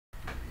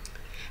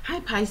Hi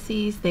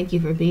Pisces, thank you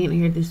for being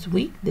here this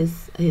week.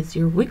 This is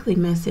your weekly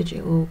message.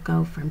 It will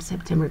go from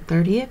September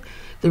 30th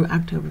through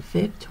October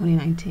 5th,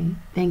 2019.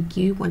 Thank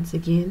you once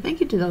again. Thank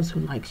you to those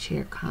who like,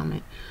 share,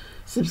 comment,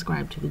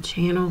 subscribe to the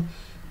channel.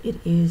 It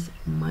is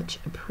much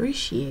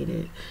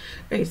appreciated.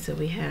 All right, so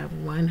we have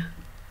one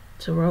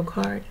tarot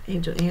card,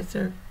 angel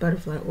answer,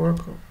 butterfly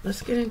oracle.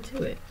 Let's get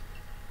into it.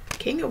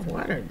 King of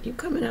water, you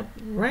coming up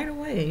right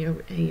away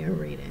in your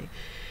reading.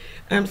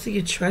 So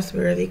you're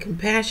trustworthy,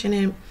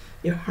 compassionate.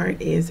 Your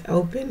heart is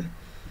open.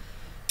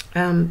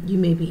 You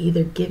may be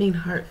either giving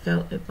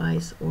heartfelt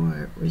advice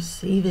or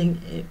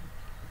receiving it.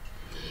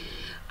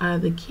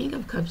 The King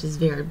of Cups is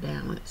very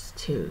balanced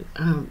too.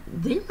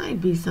 There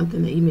might be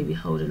something that you may be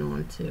holding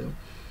on to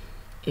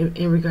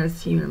in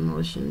regards to your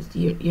emotions.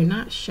 You're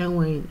not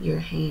showing your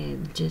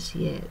hand just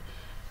yet.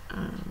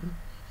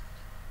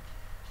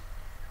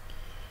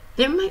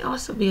 There may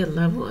also be a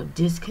level of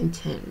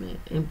discontentment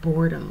and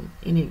boredom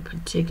in a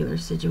particular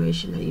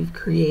situation that you've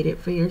created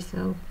for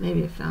yourself.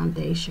 Maybe a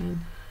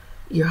foundation,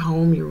 your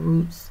home, your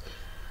roots,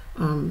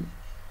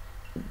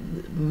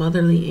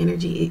 motherly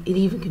energy. It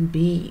even can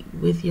be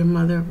with your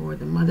mother or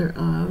the mother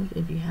of,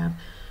 if you have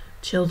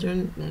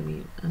children,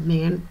 maybe a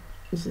man.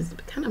 This is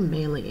kind of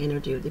manly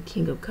energy with the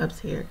King of Cups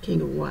here,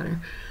 King of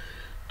Water.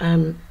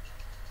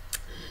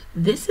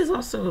 This is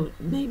also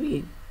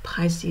maybe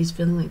Pisces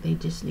feeling like they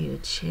just need a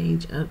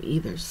change of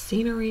either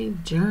scenery,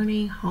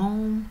 journey,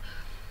 home.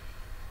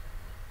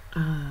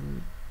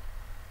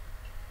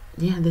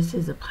 Yeah, this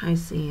is a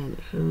Piscean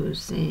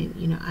who's saying,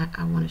 you know,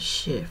 I want to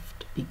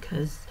shift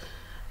because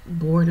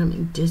boredom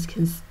and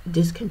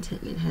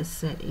discontentment has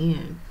set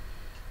in.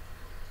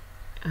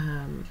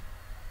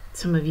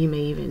 Some of you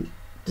may even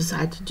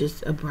decide to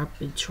just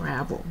abruptly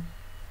travel.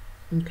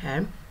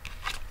 Okay.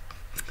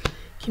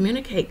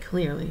 Communicate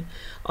clearly.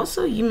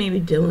 Also, you may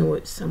be dealing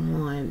with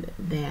someone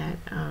that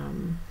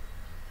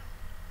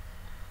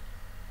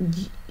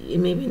it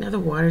may be another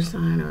water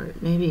sign, or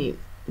maybe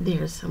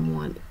there's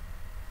someone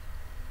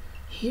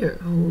here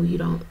who you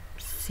don't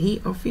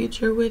see a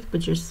future with,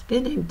 but you're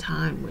spending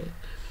time with.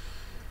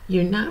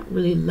 You're not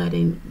really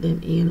letting them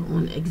in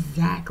on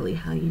exactly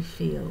how you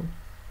feel.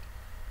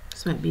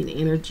 This might be an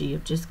energy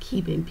of just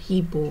keeping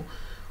people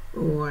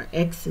or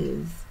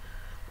exes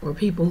or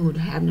people who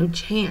have no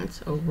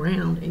chance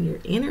around in your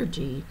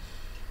energy,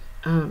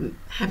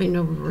 having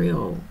no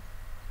real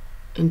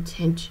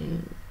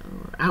intention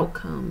or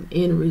outcome,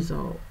 end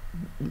result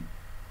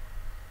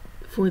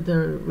for the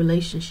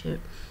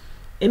relationship.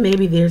 And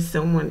maybe there's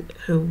someone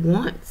who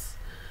wants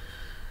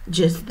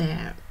just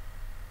that.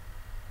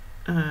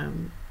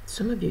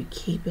 Some of you are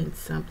keeping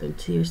something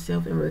to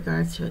yourself in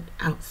regards to an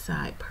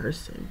outside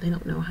person. They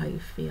don't know how you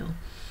feel.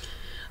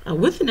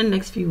 Within the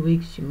next few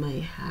weeks, you may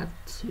have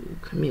to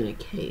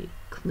communicate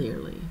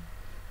clearly.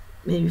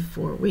 Maybe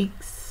 4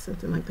 weeks,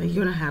 something like that.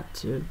 You're going to have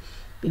to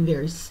be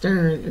very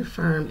stern and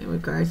firm in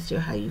regards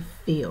to how you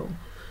feel.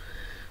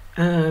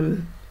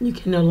 You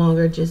can no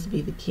longer just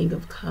be the King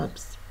of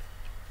Cups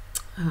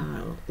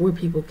where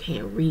people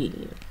can't read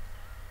you.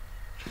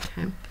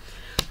 Okay.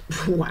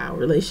 Wow,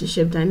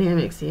 relationship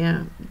dynamics.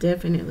 Yeah,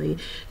 definitely.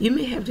 You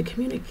may have to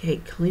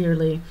communicate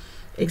clearly,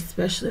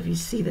 especially if you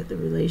see that the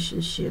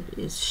relationship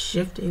is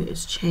shifting,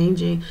 is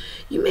changing.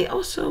 You may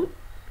also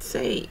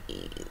say,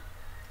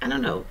 I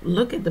don't know,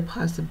 look at the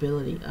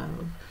possibility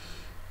of,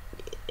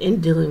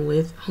 in dealing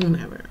with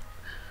whomever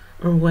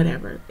or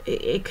whatever,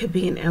 it could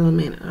be an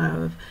element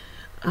of,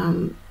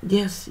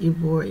 yes, you're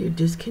bored, you're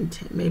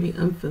discontent, maybe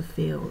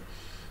unfulfilled,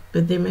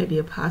 but there may be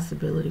a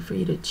possibility for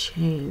you to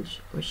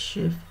change or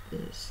shift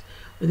this.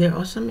 But there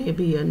also may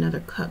be another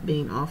cup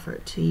being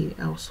offered to you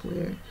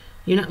elsewhere.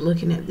 You're not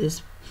looking at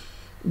this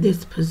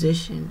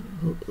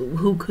position,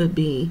 who could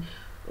be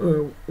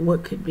or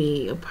what could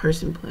be a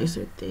person, place,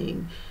 or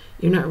thing.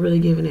 You're not really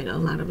giving it a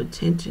lot of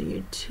attention.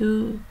 You're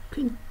too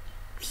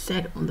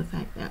set on the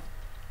fact that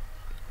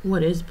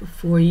what is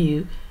before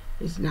you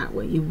is not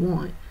what you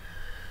want.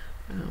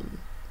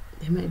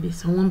 There may be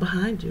someone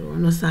behind you or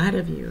on the side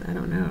of you. I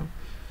don't know.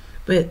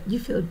 But you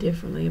feel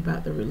differently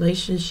about the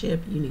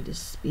relationship. You need to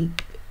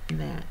speak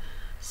that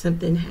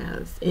something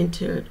has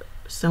entered,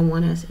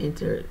 someone has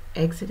entered,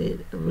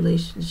 exited a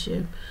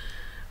relationship.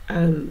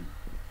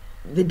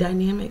 The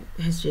dynamic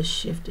has just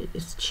shifted.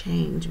 It's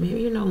changed.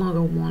 Maybe you're no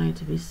longer wanting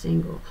to be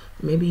single.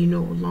 Maybe you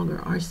no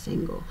longer are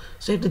single.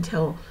 So you have to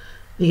tell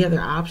the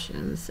other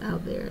options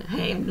out there,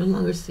 hey, I'm no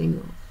longer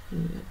single.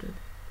 You have to,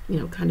 you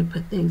know, kind of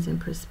put things in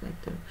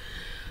perspective.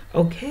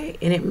 Okay,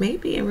 and it may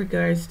be in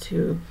regards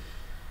to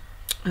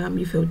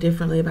you feel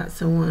differently about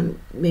someone.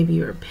 Maybe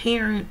you're a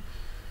parent.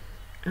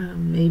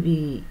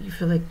 Maybe you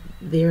feel like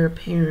they're a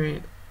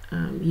parent.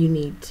 You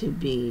need to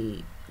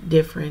be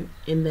different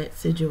in that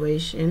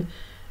situation.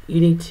 You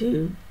need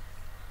to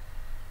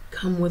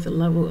come with a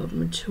level of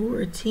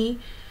maturity.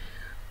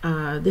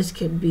 This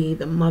could be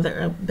the mother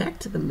of, back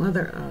to the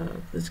mother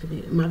of, this could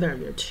be the mother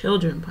of your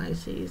children,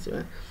 Pisces.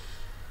 Or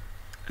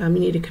you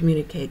need to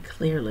communicate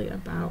clearly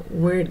about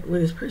where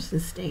this person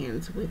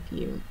stands with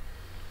you.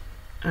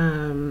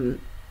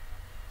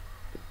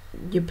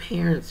 your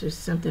parents, or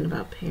something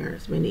about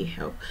parents may need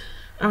help.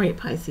 All right,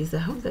 Pisces, I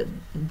hope that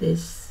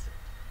this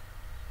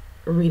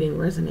reading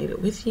resonated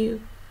with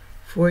you,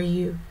 for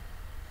you.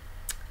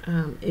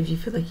 If you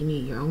feel like you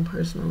need your own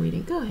personal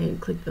reading, go ahead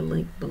and click the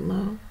link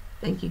below.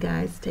 Thank you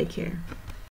guys. Take care.